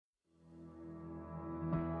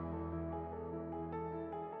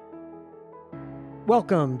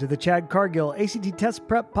Welcome to the Chad Cargill ACT Test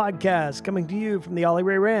Prep Podcast, coming to you from the Ollie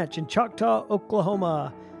Ray Ranch in Choctaw,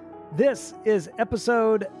 Oklahoma. This is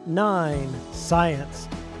episode 9, Science,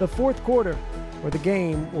 the fourth quarter, where the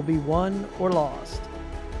game will be won or lost.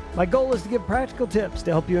 My goal is to give practical tips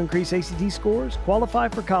to help you increase ACT scores, qualify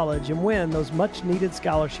for college, and win those much-needed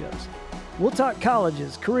scholarships. We'll talk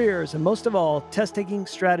colleges, careers, and most of all, test-taking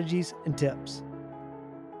strategies and tips.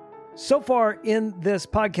 So far in this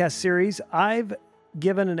podcast series, I've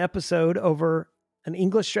given an episode over an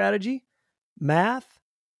English strategy, math,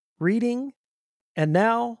 reading, and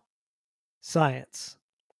now science.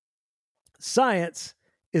 Science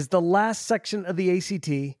is the last section of the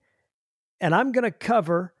ACT, and I'm going to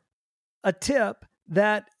cover a tip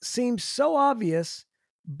that seems so obvious,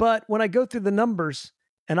 but when I go through the numbers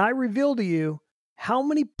and I reveal to you how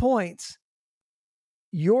many points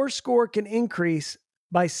your score can increase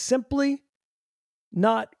by simply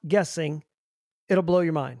not guessing, it'll blow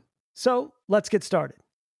your mind. So let's get started.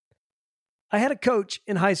 I had a coach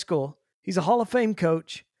in high school. He's a Hall of Fame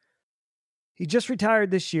coach. He just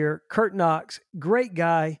retired this year, Kurt Knox, great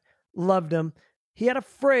guy, loved him. He had a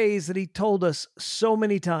phrase that he told us so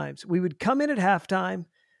many times. We would come in at halftime.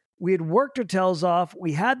 We had worked our tails off.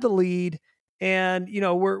 We had the lead. And,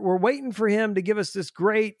 we're waiting for him to give us this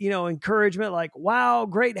great, encouragement, like, wow,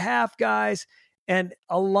 great half, guys. And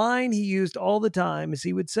a line he used all the time is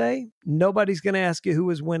he would say, nobody's going to ask you who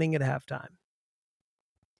was winning at halftime.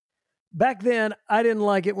 Back then, I didn't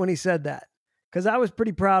like it when he said that because I was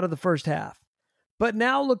pretty proud of the first half. But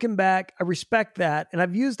now looking back, I respect that. And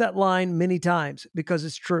I've used that line many times because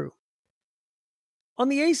it's true. On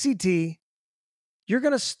the ACT, you're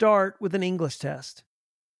going to start with an English test.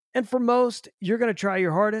 And for most, you're going to try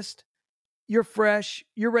your hardest. You're fresh.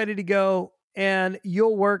 You're ready to go. And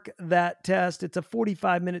you'll work that test. It's a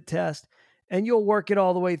 45-minute test, and you'll work it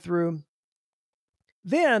all the way through.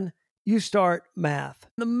 Then you start math.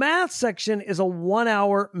 The math section is a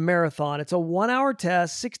 1-hour marathon. It's a 1-hour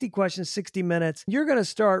test, 60 questions, 60 minutes. You're going to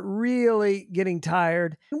start really getting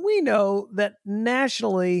tired. And we know that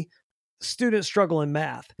nationally, students struggle in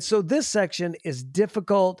math. So this section is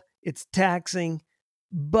difficult. It's taxing,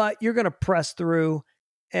 but you're going to press through,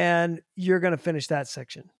 and you're going to finish that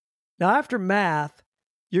section. Now, after math,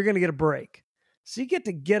 you're going to get a break. So you get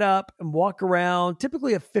to get up and walk around,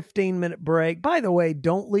 typically a 15-minute break. By the way,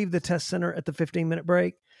 don't leave the test center at the 15-minute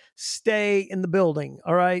break. Stay in the building,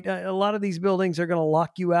 all right? A lot of these buildings are going to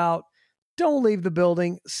lock you out. Don't leave the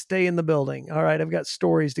building. Stay in the building, all right? I've got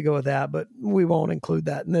stories to go with that, but we won't include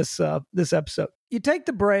that in this episode. You take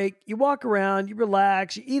the break, you walk around, you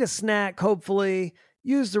relax, you eat a snack, hopefully,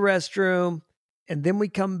 use the restroom, and then we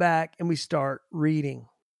come back and we start reading.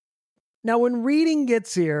 Now, when reading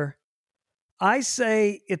gets here, I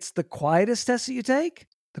say it's the quietest test that you take,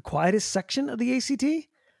 the quietest section of the ACT,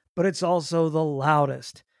 but it's also the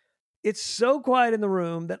loudest. It's so quiet in the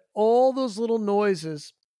room that all those little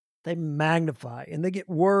noises, they magnify and they get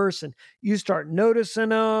worse, and you start noticing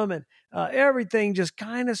them, and everything just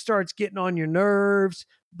kind of starts getting on your nerves,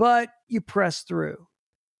 but you press through.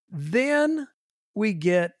 Then we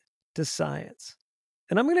get to science.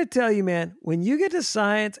 And I'm going to tell you, man, when you get to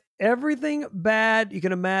science, everything bad you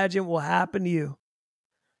can imagine will happen to you.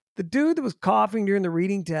 The dude that was coughing during the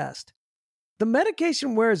reading test, the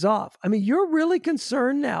medication wears off. I mean, you're really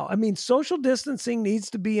concerned now. I mean, social distancing needs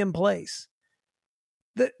to be in place.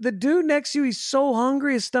 The dude next to you, he's so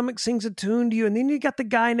hungry, his stomach sings a tune to you. And then you got the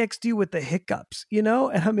guy next to you with the hiccups, And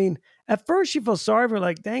I mean, at first you feel sorry for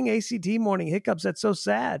like, dang, ACT morning hiccups. That's so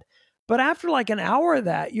sad. But after like an hour of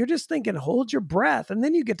that, you're just thinking, hold your breath. And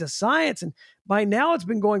then you get to science. And by now it's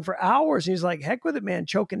been going for hours. And he's like, heck with it, man,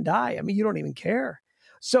 choke and die. I mean, you don't even care.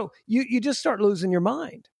 So you just start losing your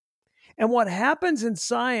mind. And what happens in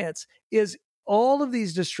science is all of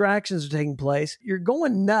these distractions are taking place. You're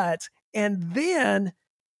going nuts. And then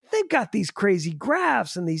they've got these crazy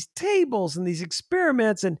graphs and these tables and these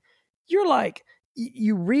experiments. And you're like,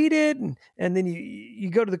 you read it and then you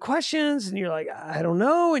go to the questions and you're like, I don't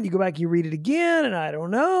know. And you go back and you read it again and I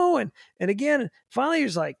don't know. And again, and finally you're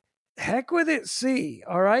just like, heck with it, see,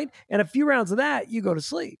 all right? And a few rounds of that, you go to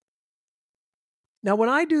sleep. Now, when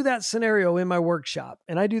I do that scenario in my workshop,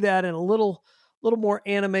 and I do that in a little more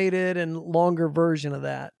animated and longer version of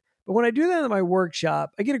that, but when I do that in my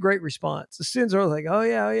workshop, I get a great response. The students are like, oh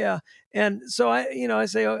yeah. And so I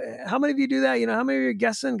say, oh, how many of you do that? How many of you are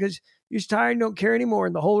guessing because you're just tired and don't care anymore?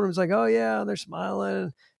 And the whole room's like, oh yeah, and they're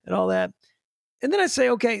smiling and all that. And then I say,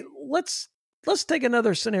 okay, let's take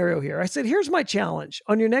another scenario here. I said, here's my challenge.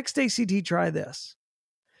 On your next ACT, try this.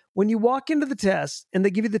 When you walk into the test and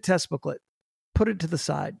they give you the test booklet, put it to the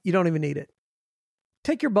side. You don't even need it.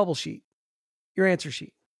 Take your bubble sheet. your answer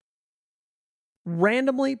sheet.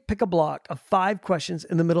 Randomly pick a block of 5 questions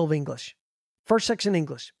in the middle of English. First section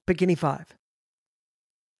English, pick any 5.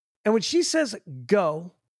 And when she says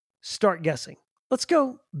go, start guessing. Let's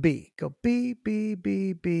go B. Go B, B,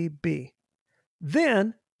 B, B, B.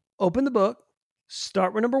 Then open the book,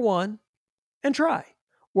 start with number 1, and try.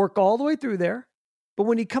 Work all the way through there. But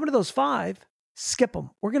when you come to those 5, skip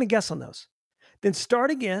them. We're going to guess on those. Then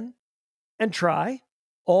start again and try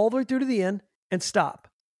all the way through to the end and stop.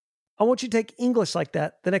 I want you to take English like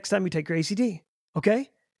that the next time you take your ACT. Okay?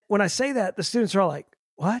 When I say that, the students are all like,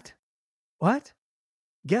 what? What?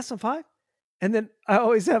 Guess on 5? And then I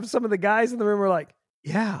always have some of the guys in the room are like,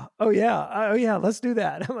 yeah, oh yeah, let's do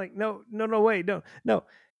that. I'm like, no, wait, no.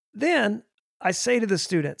 Then I say to the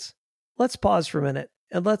students, let's pause for a minute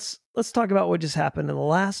and let's talk about what just happened in the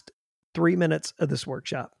last 3 minutes of this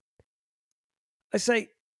workshop. I say,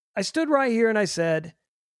 I stood right here and I said,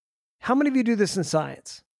 how many of you do this in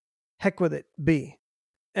science? Heck with it, B.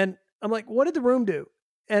 And I'm like, what did the room do?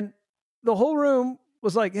 And the whole room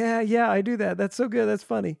was like, yeah, I do that. That's so good. That's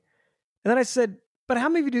funny. And then I said, but how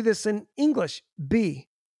many of you do this in English? B.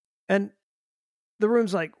 And the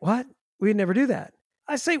room's like, what? We'd never do that.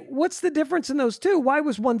 I say, what's the difference in those two? Why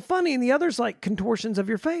was one funny and the other's like contortions of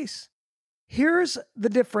your face? Here's the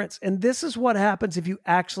difference. And this is what happens if you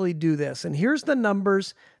actually do this. And here's the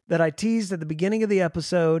numbers that I teased at the beginning of the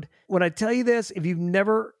episode. When I tell you this, if you've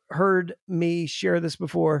never heard me share this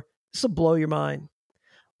before, this will blow your mind.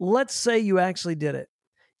 Let's say you actually did it.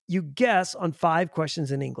 You guess on 5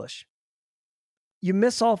 questions in English. You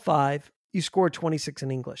miss all 5, you score 26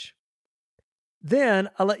 in English. Then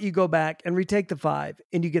I'll let you go back and retake the 5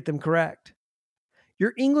 and you get them correct.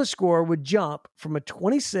 Your English score would jump from a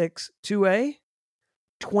 26 to a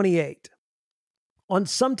 28. On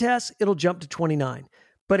some tests, it'll jump to 29,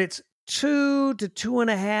 but it's 2 to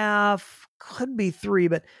 2.5, could be 3,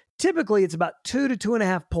 but typically it's about 2 to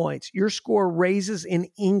 2.5 points. Your score raises in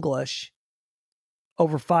English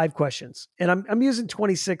over 5 questions. And I'm using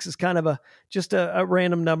 26 as kind of just a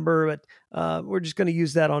random number, but we're just going to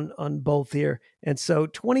use that on both here. And so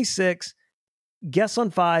 26, guess on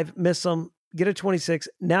 5, miss them, get a 26.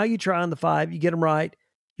 Now you try on the 5, you get them right.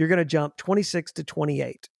 You're going to jump 26 to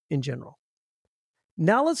 28 in general.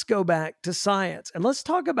 Now let's go back to science and let's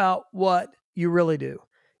talk about what you really do.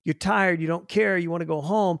 You're tired, you don't care, you want to go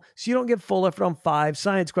home, so you don't give full effort on 5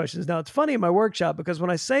 science questions. Now it's funny in my workshop because when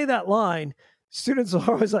I say that line, students are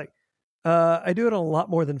always like, I do it on a lot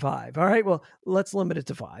more than 5. All right, well, let's limit it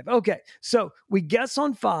to 5. Okay, so we guess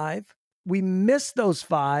on 5, we miss those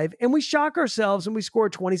 5, and we shock ourselves and we score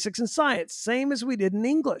 26 in science, same as we did in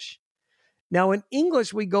English. Now in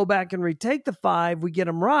English, we go back and retake the 5, we get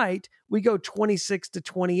them right, we go 26 to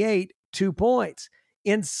 28, 2 points.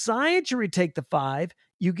 In science, you retake the 5,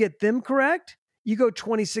 you get them correct, you go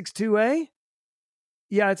 26 to a,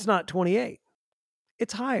 yeah, it's not 28.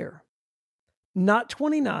 It's higher. Not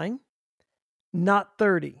 29, not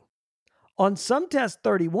 30. On some tests,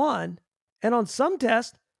 31, and on some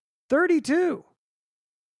tests, 32.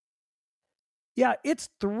 Yeah, it's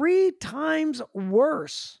 3 times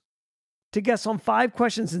worse to guess on 5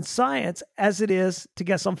 questions in science as it is to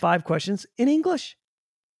guess on 5 questions in English.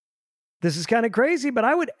 This is kind of crazy, but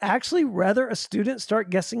I would actually rather a student start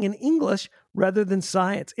guessing in English rather than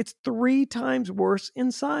science. It's 3 times worse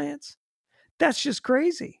in science. That's just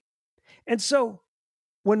crazy. And so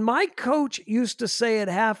when my coach used to say at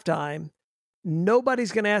halftime,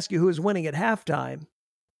 nobody's going to ask you who is winning at halftime,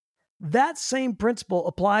 that same principle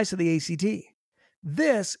applies to the ACT.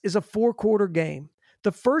 This is a 4-quarter game.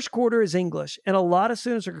 The first quarter is English, and a lot of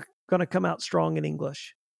students are going to come out strong in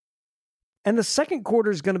English. And the second quarter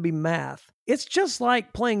is going to be math. It's just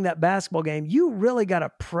like playing that basketball game. You really got to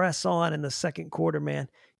press on in the second quarter, man.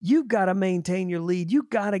 You got to maintain your lead. You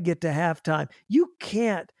got to get to halftime. You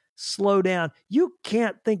can't slow down. You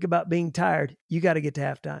can't think about being tired. You got to get to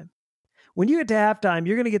halftime. When you get to halftime,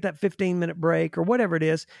 you're going to get that 15-minute break or whatever it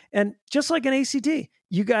is. And just like an ACT,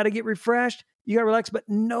 you got to get refreshed. You got to relax, but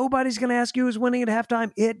nobody's going to ask you who's winning at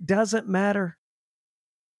halftime. It doesn't matter.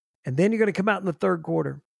 And then you're going to come out in the third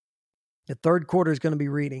quarter. The third quarter is going to be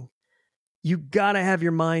reading. You got to have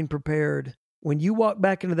your mind prepared. When you walk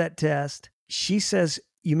back into that test, she says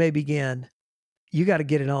you may begin. You got to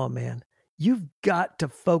get it on, man. You've got to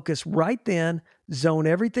focus right then, zone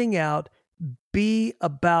everything out, be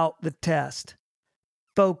about the test.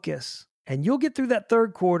 Focus. And you'll get through that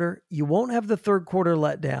third quarter. You won't have the third quarter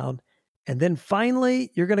let down. And then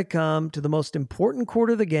finally, you're going to come to the most important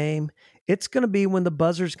quarter of the game. It's going to be when the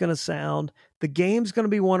buzzer's going to sound. The game's going to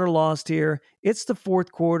be won or lost here. It's the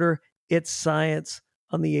fourth quarter. It's science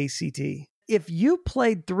on the ACT. if you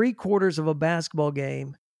played 3/4 of a basketball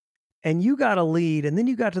game and you got a lead and then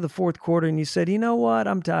you got to the fourth quarter and you said, you know what?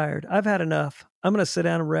 I'm tired. I've had enough. I'm going to sit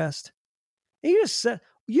down and rest. And you just said,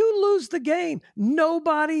 you lose the game.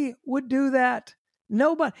 Nobody would do that.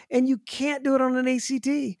 Nobody. And you can't do it on an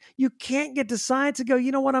ACT. You can't get to science and go,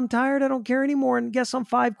 you know what? I'm tired. I don't care anymore. And guess on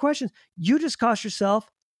 5 questions. You just cost yourself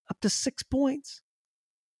up to 6 points.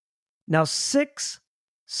 Now, 6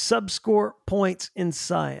 subscore points in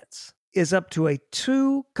science is up to a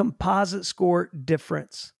 2 composite score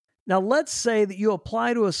difference. Now, let's say that you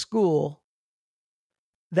apply to a school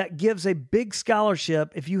that gives a big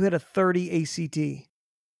scholarship if you hit a 30 ACT.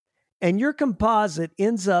 And your composite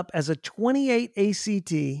ends up as a 28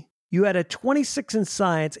 ACT. You had a 26 in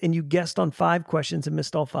science and you guessed on 5 questions and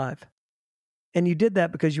missed all 5. And you did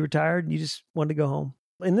that because you were tired and you just wanted to go home.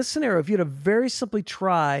 In this scenario, if you'd have very simply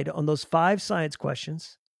tried on those 5 science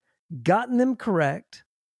questions, gotten them correct,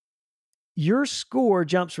 your score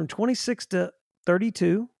jumps from 26 to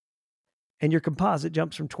 32 and your composite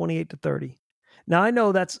jumps from 28 to 30. Now, I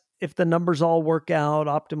know that's if the numbers all work out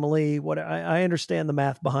optimally. I understand the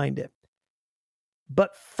math behind it.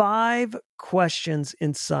 But 5 questions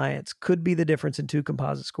in science could be the difference in 2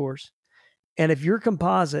 composite scores. And if your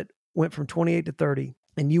composite went from 28 to 30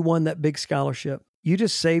 and you won that big scholarship, you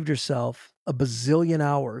just saved yourself a bazillion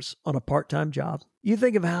hours on a part-time job. You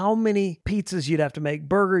think of how many pizzas you'd have to make,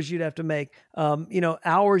 burgers you'd have to make,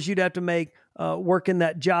 hours you'd have to make working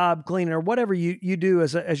that job, cleaning, or whatever you do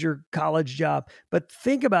as your college job. But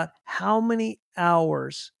think about how many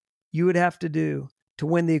hours you would have to do to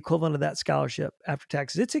win the equivalent of that scholarship after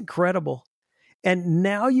taxes. It's incredible. And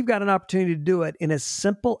now you've got an opportunity to do it in as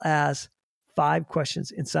simple as 5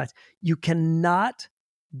 questions in science. You cannot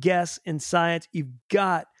guess in science. You've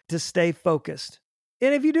got to stay focused.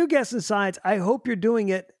 And if you do guess in science, I hope you're doing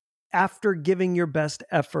it after giving your best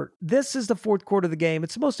effort. This is the fourth quarter of the game.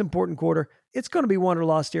 It's the most important quarter. It's going to be won or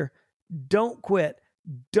lost here. Don't quit.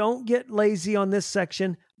 Don't get lazy on this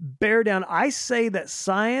section. Bear down. I say that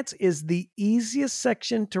science is the easiest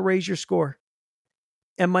section to raise your score.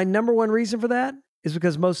 And my number one reason for that is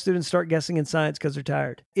because most students start guessing in science because they're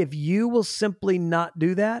tired. If you will simply not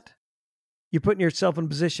do that, you're putting yourself in a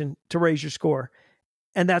position to raise your score.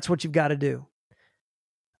 And that's what you've got to do.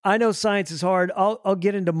 I know science is hard. I'll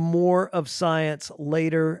get into more of science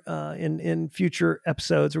later in future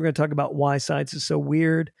episodes. We're going to talk about why science is so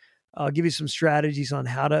weird. I'll give you some strategies on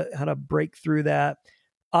how to break through that.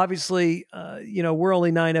 Obviously, we're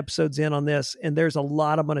only 9 episodes in on this, and there's a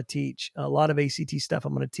lot I'm going to teach, a lot of ACT stuff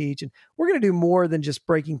I'm going to teach. And we're going to do more than just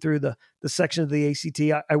breaking through the section of the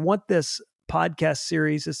ACT. I want this podcast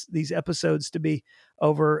series, these episodes to be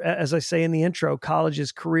over, as I say in the intro,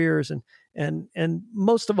 colleges, careers, and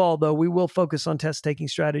most of all, though, we will focus on test taking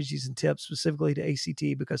strategies and tips specifically to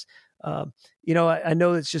ACT because, I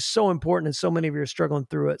know it's just so important and so many of you are struggling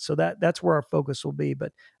through it. So that's where our focus will be.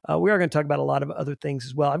 But we are going to talk about a lot of other things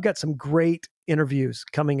as well. I've got some great interviews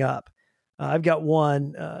coming up. I've got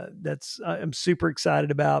one I'm super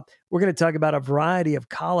excited about. We're going to talk about a variety of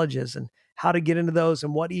colleges and how to get into those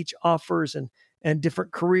and what each offers and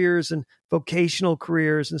different careers and vocational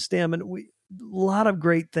careers and STEM. And a lot of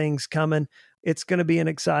great things coming. It's going to be an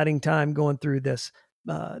exciting time going through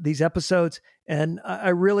these episodes. And I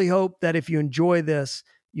really hope that if you enjoy this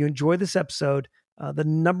episode, the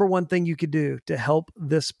number one thing you could do to help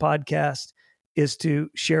this podcast is to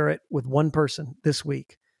share it with one person this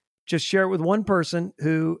week. Just share it with one person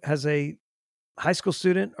who has a high school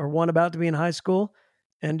student or one about to be in high school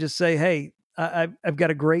and just say, hey, I've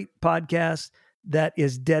got a great podcast that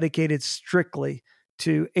is dedicated strictly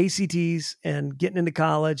to ACTs and getting into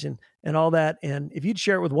college and all that. And if you'd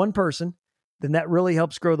share it with one person, then that really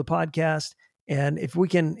helps grow the podcast. And if we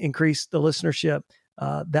can increase the listenership,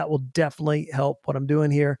 that will definitely help what I'm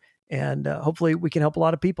doing here. And hopefully we can help a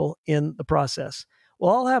lot of people in the process.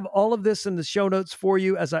 Well, I'll have all of this in the show notes for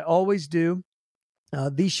you, as I always do.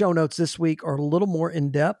 These show notes this week are a little more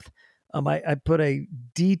in depth. I put a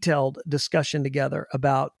detailed discussion together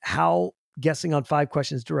about how guessing on 5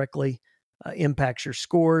 questions directly impacts your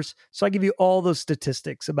scores. So I give you all those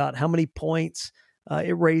statistics about how many points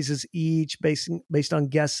it raises each based on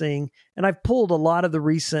guessing. And I've pulled a lot of the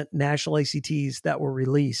recent national ACTs that were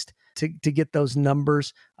released to get those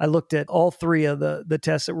numbers. I looked at all 3 of the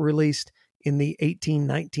tests that were released in the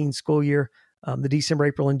 18-19 school year. The December,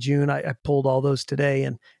 April, and June, I pulled all those today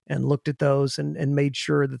and looked at those and made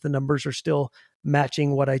sure that the numbers are still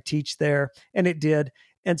matching what I teach there. And it did.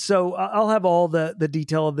 And so I'll have all the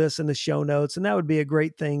detail of this in the show notes, and that would be a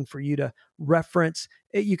great thing for you to reference.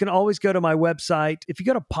 You can always go to my website. If you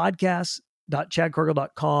go to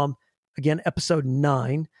podcast.chadcargill.com, again, episode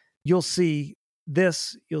 9, you'll see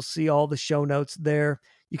this. You'll see all the show notes there.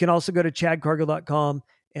 You can also go to chadcargill.com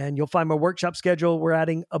and you'll find my workshop schedule. We're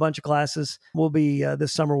adding a bunch of classes. We'll be,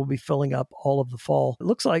 this summer, we'll be filling up all of the fall. It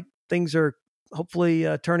looks like things are hopefully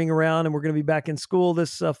turning around and we're going to be back in school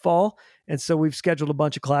this fall. And so we've scheduled a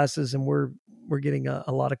bunch of classes and we're getting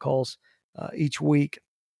a lot of calls each week.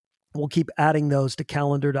 We'll keep adding those to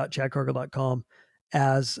calendar.chadcargill.com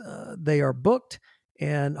as they are booked.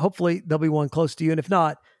 And hopefully there'll be one close to you. And if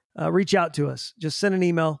not, reach out to us. Just send an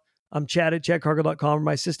email. I'm Chad at chadcargill.com.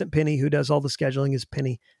 My assistant Penny, who does all the scheduling, is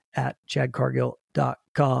Penny at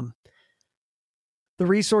chadcargill.com. The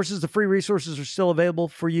resources, the free resources are still available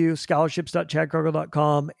for you.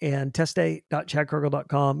 Scholarships.chadcargill.com and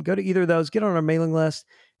testday.chadcargill.com. Go to either of those, get on our mailing list,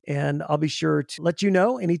 and I'll be sure to let you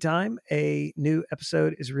know anytime a new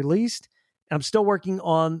episode is released. I'm still working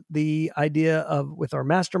on the idea of with our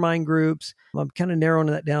mastermind groups. I'm kind of narrowing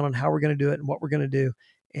that down on how we're going to do it and what we're going to do.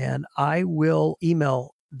 And I will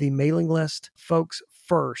email the mailing list folks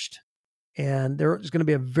first. And there's going to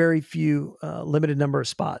be a very few limited number of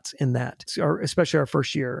spots in that, especially our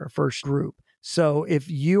first year, our first group. So if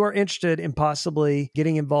you are interested in possibly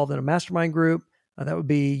getting involved in a mastermind group, that would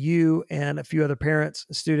be you and a few other parents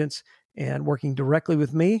and students and working directly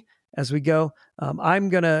with me as we go. I'm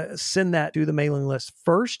going to send that to the mailing list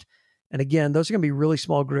first. And again, those are going to be really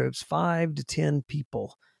small groups, 5 to 10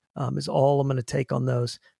 people is all I'm going to take on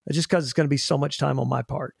those, just because it's going to be so much time on my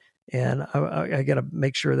part. And I got to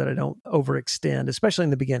make sure that I don't overextend, especially in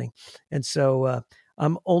the beginning. And so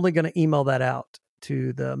I'm only going to email that out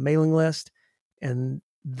to the mailing list. And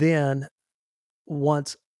then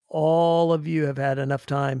once all of you have had enough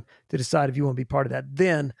time to decide if you want to be part of that,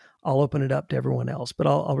 then I'll open it up to everyone else. But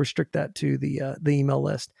I'll restrict that to the email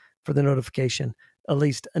list for the notification, at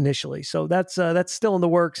least initially. So that's still in the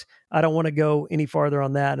works. I don't want to go any farther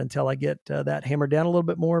on that until I get that hammered down a little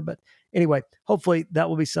bit more. But anyway, hopefully that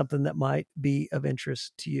will be something that might be of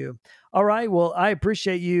interest to you. All right. Well, I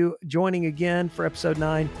appreciate you joining again for episode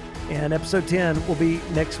 9, and episode 10 will be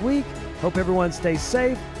next week. Hope everyone stays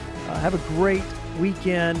safe. Have a great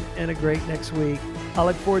weekend and a great next week. I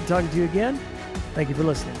look forward to talking to you again. Thank you for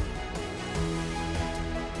listening.